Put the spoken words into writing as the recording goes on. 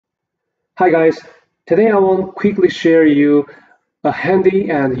Hi guys, today I want to quickly share you a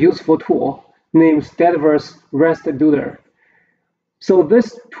handy and useful tool named Dataverse REST Builder. So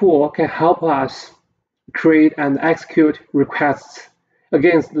this tool can help us create and execute requests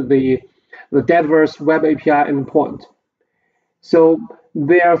against the Dataverse Web API endpoint. So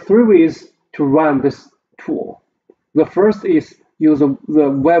there are three ways to run this tool. The first is use the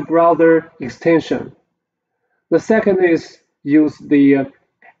web browser extension. The second is use the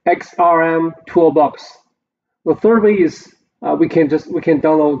Xrm toolbox. The third way is we can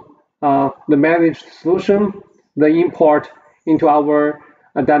download the managed solution, then import into our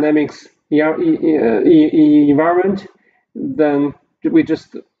Dynamics environment. Then we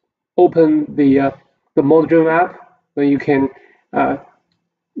just open the module app, then you can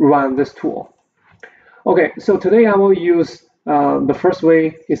run this tool. Okay, so today I will use the first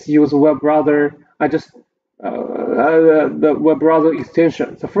way is use web browser. The web browser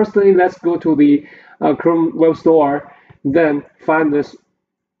extension. So firstly, let's go to the Chrome web store, then find this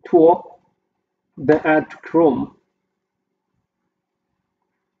tool, then add to Chrome.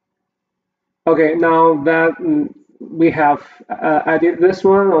 Okay, now that we have added this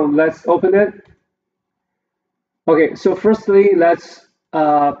one, let's open it. Okay, so firstly, let's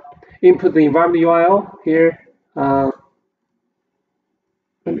input the environment URL here. Let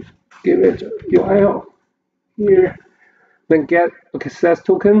me give it URL here. Then get a success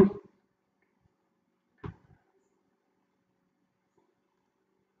token.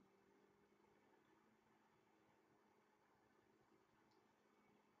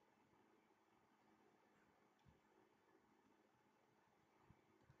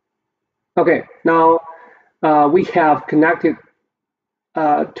 Okay, now we have connected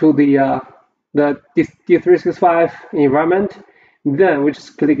to the D365 environment. Then we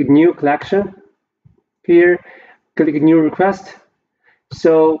just click New Collection here, click New Request.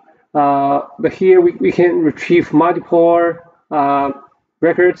 So here we can retrieve multiple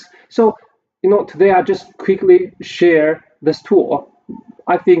records. So today I just quickly share this tool.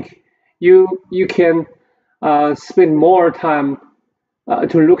 I think you can spend more time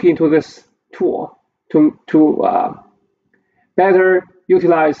to look into this tool to better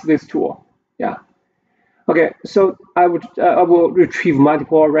utilize this tool. Yeah. Okay. So I will retrieve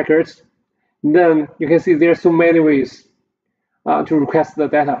multiple records. Then you can see there are so many ways to request the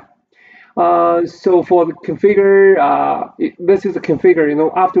data. So for the configure, this is the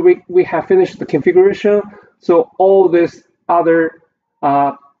configure. After we have finished the configuration, so all these other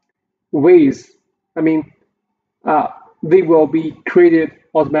ways, they will be created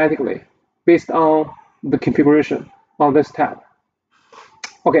automatically based on the configuration on this tab.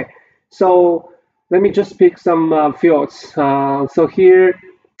 Okay, so let me just pick some fields. So here,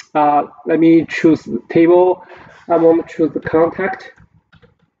 let me choose the table. I want to choose the contact.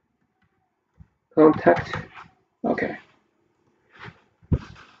 Okay.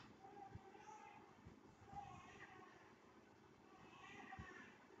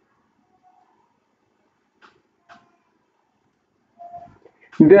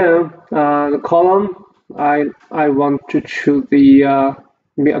 Then the column, I want to choose the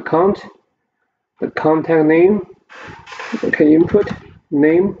account, the contact name. Okay, input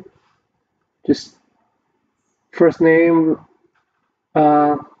name, just first name,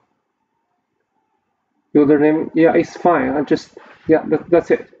 username. Yeah, it's fine.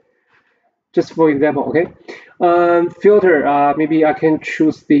 That's it. Just for example, okay. Filter, maybe I can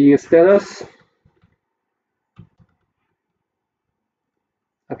choose the status.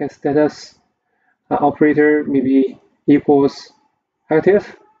 Okay, status operator maybe equals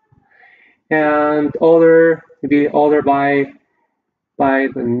active, and order maybe order by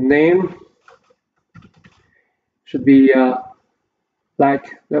the name should be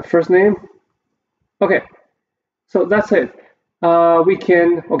like the first name. Okay, so that's it.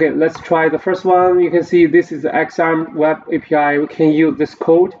 Let's try the first one. You can see this is the Xrm.WebApi. We can use this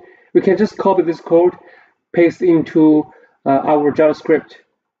code. We can just copy this code, paste into our JavaScript,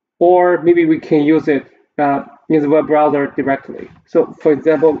 or maybe we can use it in the web browser directly. So for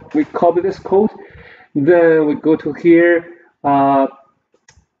example, we copy this code, then we go to here,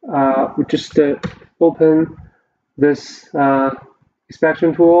 we just open this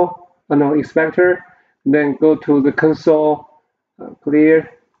inspection tool, inspector, then go to the console,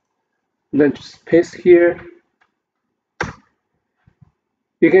 clear, then just paste here.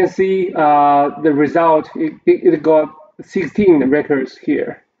 You can see the result, it got 16 records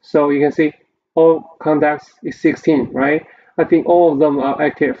here. So you can see all contacts is 16, right? I think all of them are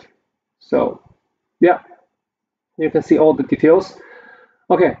active. So yeah, you can see all the details.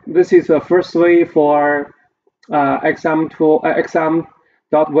 Okay, this is the first way for Xrm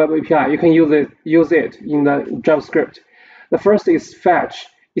Xrm.Web API. You can use it in the JavaScript. The first is fetch.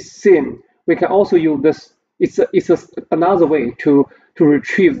 It's same. We can also use this. It's another way to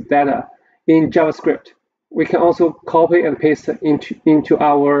retrieve data in JavaScript. We can also copy and paste into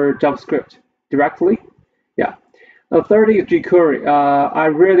our JavaScript directly. Yeah. The third is jQuery. I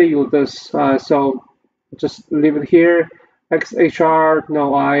rarely use this, so just leave it here. XHR,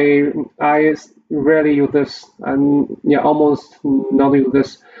 no, I rarely use this, and yeah, almost not use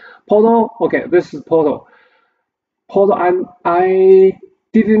this. Portal, okay, this is Portal. Portal, I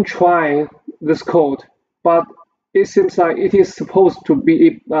didn't try this code, but it seems like it is supposed to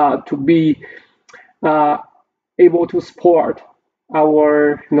be able to support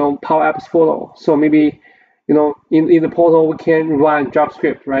our Power Apps portal. So maybe in the portal we can run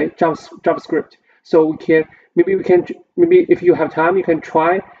JavaScript, right? JavaScript. So maybe if you have time, you can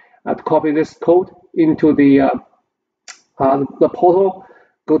try to copy this code into the portal.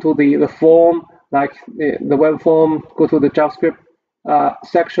 Go to the form, like the web form. Go to the JavaScript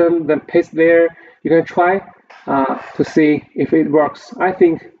section, then paste there. You can try to see if it works. I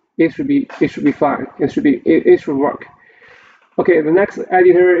think it should be fine. It should work. Okay, the next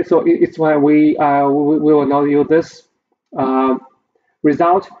editor. So it's why we will not use this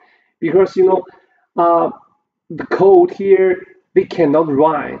result, because the code here, they cannot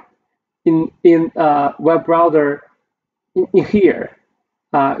run in web browser in here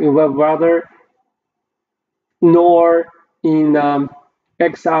in web browser, nor in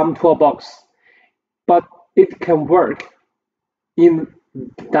Xrm toolbox, but it can work in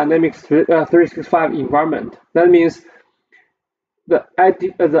Dynamics 365 environment. That means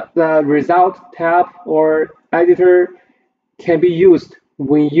the result tab or editor can be used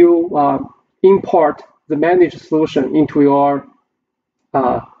when you import the managed solution into your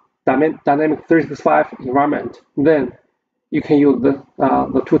Dynamics 365 environment. Then you can use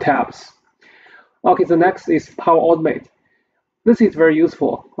the two tabs. Okay, the next is Power Automate. This is very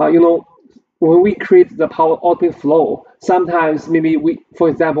useful. When we create the Power Automate flow, sometimes maybe for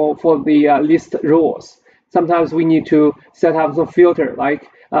example, for the list rules, sometimes we need to set up some filter, like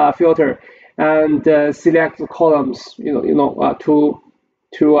filter, and select the columns.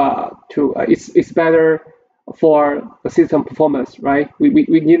 It's better for the system performance, right? We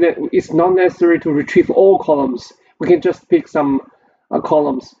need it. It's not necessary to retrieve all columns. We can just pick some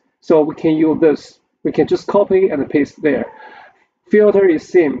columns. So we can use this. We can just copy and paste there. Filter is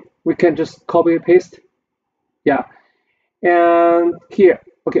same. We can just copy and paste. Yeah. And here,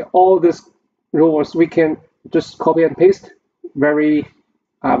 okay, all these rows we can just copy and paste. Very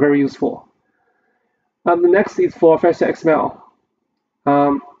useful. The next is for fetch XML.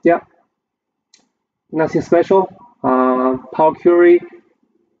 Yeah, nothing special. Power query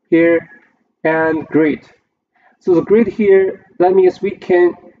here and grid. So the grid here, that means we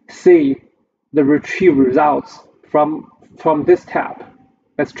can see the retrieve results from this tab.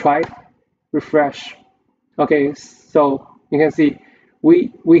 Let's try it. Refresh. Okay, so you can see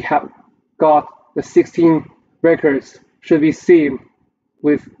we have got the 16 records should be seen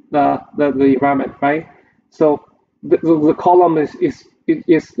with the environment, right? So the column is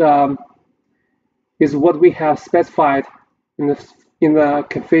what we have specified in the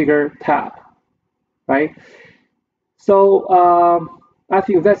configure tab, right? So I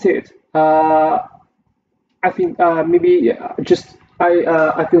think that's it. I think maybe just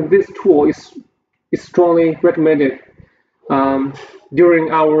I think this tool is strongly recommended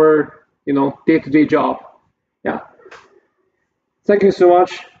during our day-to-day job. Yeah. Thank you so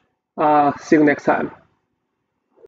much. See you next time.